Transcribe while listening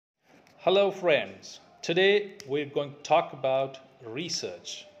Hello friends, today we're going to talk about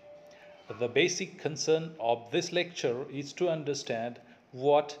research. The basic concern of this lecture is to understand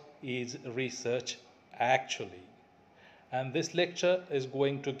what is research actually. And this lecture is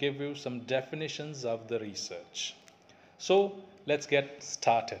going to give you some definitions of the research. So let's get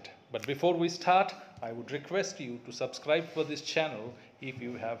started. But before we start, I would request you to subscribe for this channel if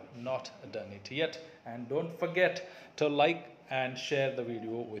you have not done it yet. And don't forget to like and share the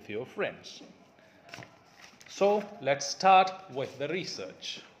video with your friends. So let's start with the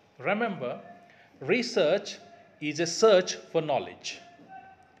research. Remember, research is a search for knowledge.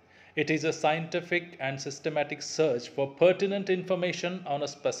 It is a scientific and systematic search for pertinent information on a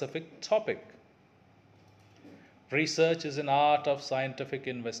specific topic. Research is an art of scientific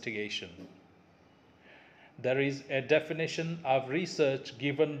investigation. There is a definition of research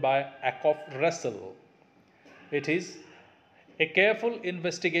given by Akoff Russell. It is a careful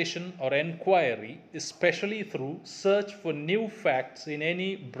investigation or enquiry, especially through search for new facts in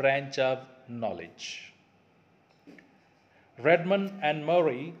any branch of knowledge. Redmond and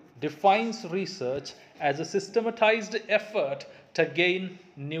Murray defines research as a systematized effort to gain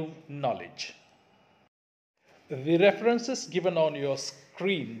new knowledge. The references given on your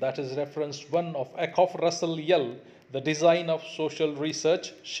screen, that is reference 1 of Akoff Russell Yell, The Design of Social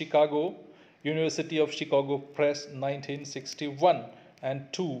Research, Chicago, University of Chicago Press, 1961,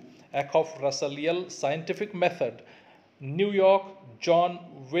 and 2, Akoff Russell Yell, Scientific Method, New York,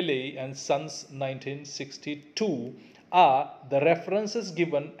 John Wiley and Sons, 1962, are the references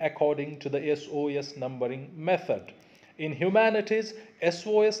given according to the SOS numbering method. In humanities,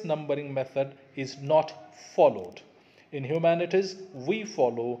 SOS numbering method is not followed. In humanities, we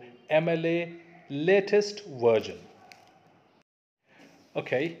follow MLA latest version.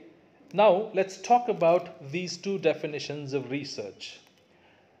 Okay, now let's talk about these two definitions of research.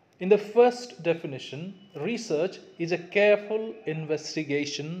 In the first definition, research is a careful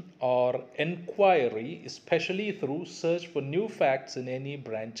investigation or enquiry, especially through search for new facts in any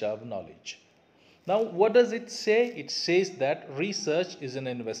branch of knowledge. Now, what does it say? It says that research is an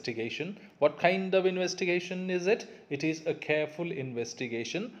investigation. What kind of investigation is it? It is a careful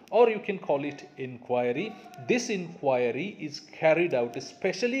investigation, or you can call it inquiry. This inquiry is carried out,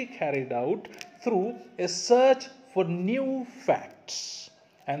 especially carried out through a search for new facts.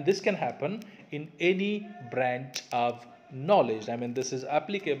 And this can happen in any branch of knowledge. I mean, this is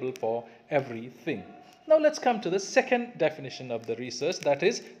applicable for everything. Now let's come to the second definition of the research, that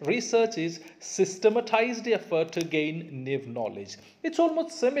is, research is systematized effort to gain new knowledge. It's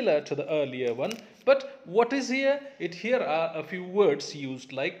almost similar to the earlier one, but what is here? Here are a few words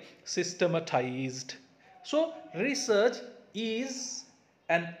used like systematized. So research is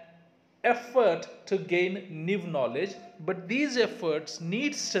an effort to gain new knowledge, but these efforts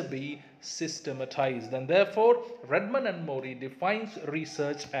needs to be systematized, and therefore Redmond and Murray defines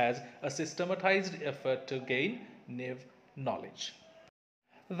research as a systematized effort to gain new knowledge.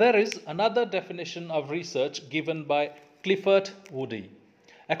 There is another definition of research given by Clifford Woody.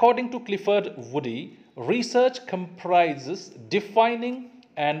 According to Clifford Woody, research comprises defining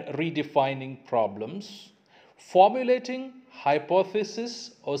and redefining problems, formulating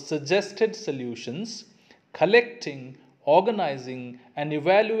hypotheses or suggested solutions, collecting, organizing and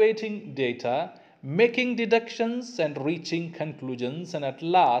evaluating data, making deductions and reaching conclusions, and at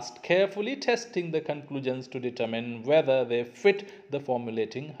last carefully testing the conclusions to determine whether they fit the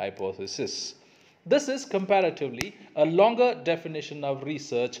formulating hypothesis. This is comparatively a longer definition of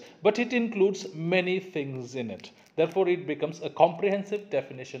research, but it includes many things in it. Therefore, it becomes a comprehensive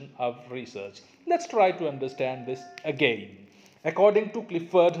definition of research. Let's try to understand this again. According to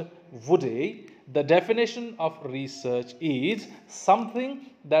Clifford Woody, the definition of research is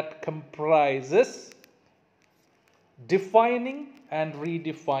something that comprises defining and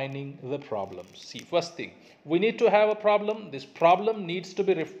redefining the problem. See, first thing, we need to have a problem. This problem needs to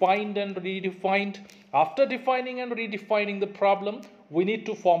be refined and redefined. After defining and redefining the problem, we need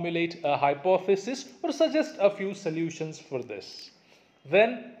to formulate a hypothesis or suggest a few solutions for this.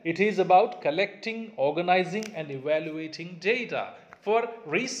 Then it is about collecting, organizing and evaluating data. For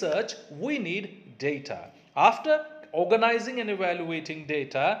research, we need data. After organizing and evaluating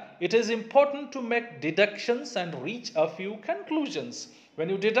data, it is important to make deductions and reach a few conclusions. When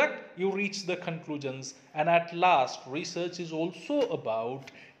you deduct, you reach the conclusions. And at last, research is also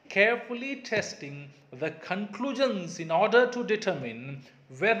about carefully testing the conclusions in order to determine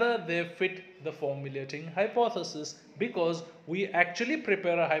whether they fit the formulating hypothesis, because we actually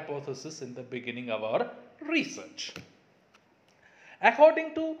prepare a hypothesis in the beginning of our research.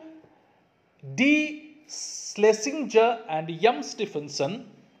 According to D. Schlesinger and M. Stephenson,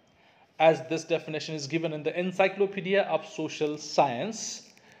 as this definition is given in the Encyclopedia of Social Science.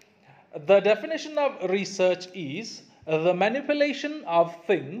 The definition of research is the manipulation of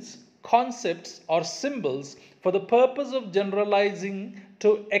things, concepts, or symbols for the purpose of generalizing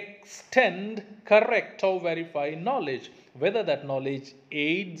to extend, correct, or verify knowledge, whether that knowledge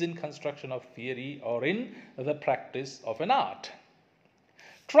aids in construction of theory or in the practice of an art.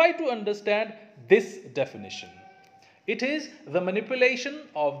 Try to understand this definition. It is the manipulation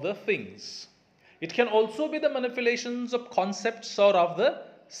of the things. It can also be the manipulations of concepts or of the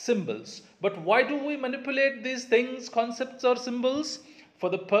symbols. But why do we manipulate these things, concepts or symbols? For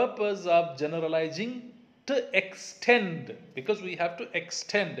the purpose of generalizing to extend, because we have to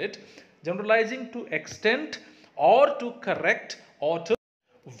extend it, generalizing to extend or to correct or to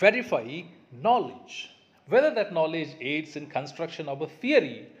verify knowledge, whether that knowledge aids in construction of a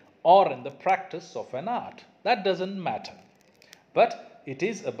theory or in the practice of an art. That doesn't matter. But it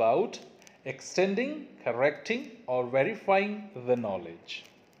is about extending, correcting, or verifying the knowledge.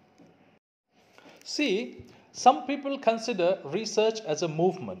 See, some people consider research as a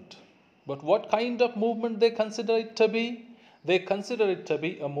movement. But what kind of movement they consider it to be? They consider it to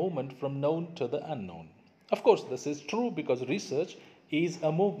be a movement from known to the unknown. Of course, this is true because research is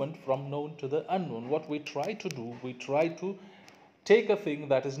a movement from known to the unknown. What we try to do, we try to take a thing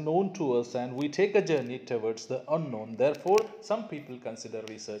that is known to us and we take a journey towards the unknown. Therefore, some people consider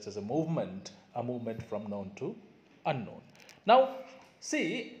research as a movement from known to unknown. Now,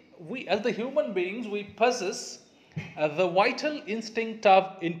 see, we as the human beings, we possess the vital instinct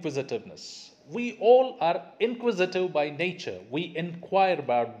of inquisitiveness. We all are inquisitive by nature. We inquire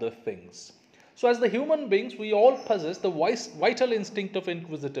about the things. So as the human beings, we all possess the vital instinct of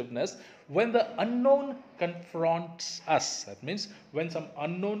inquisitiveness when the unknown confronts us. That means when some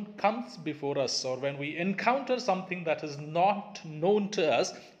unknown comes before us or when we encounter something that is not known to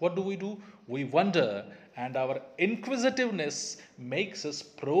us, what do? We wonder, and our inquisitiveness makes us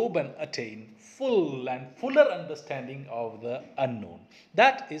probe and attain full and fuller understanding of the unknown.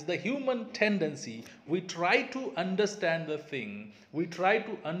 That is the human tendency. We try to understand the thing. We try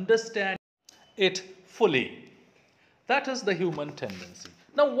to understand it fully. That is the human tendency.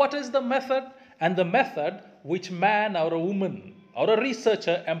 Now, what is the method? And the method which man or a woman or a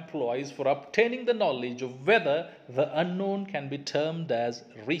researcher employs for obtaining the knowledge of whether the unknown can be termed as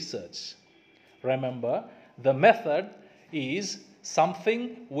research. Remember, the method is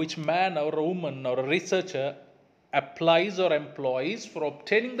something which man or a woman or a researcher applies or employs for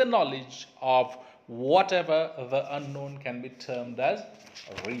obtaining the knowledge of whatever the unknown can be termed as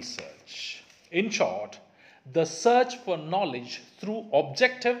research. In short, the search for knowledge through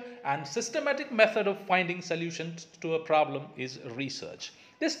objective and systematic method of finding solutions to a problem is research.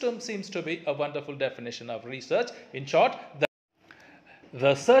 This term seems to be a wonderful definition of research. In short,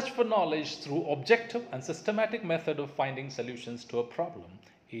 the search for knowledge through objective and systematic method of finding solutions to a problem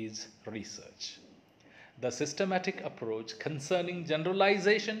is research. The systematic approach concerning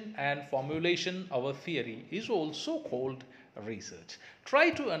generalization and formulation of a theory is also called research. Try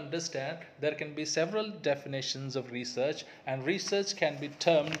to understand there can be several definitions of research, and research can be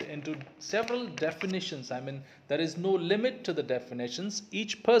termed into several definitions. I mean, there is no limit to the definitions.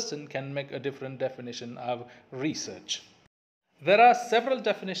 Each person can make a different definition of research. There are several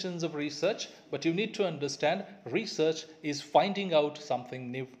definitions of research, but you need to understand research is finding out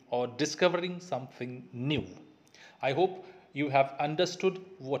something new or discovering something new. I hope you have understood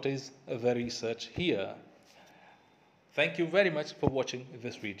what is the research here. Thank you very much for watching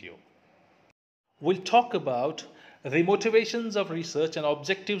this video. We'll talk about the motivations of research and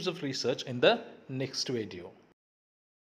objectives of research in the next video.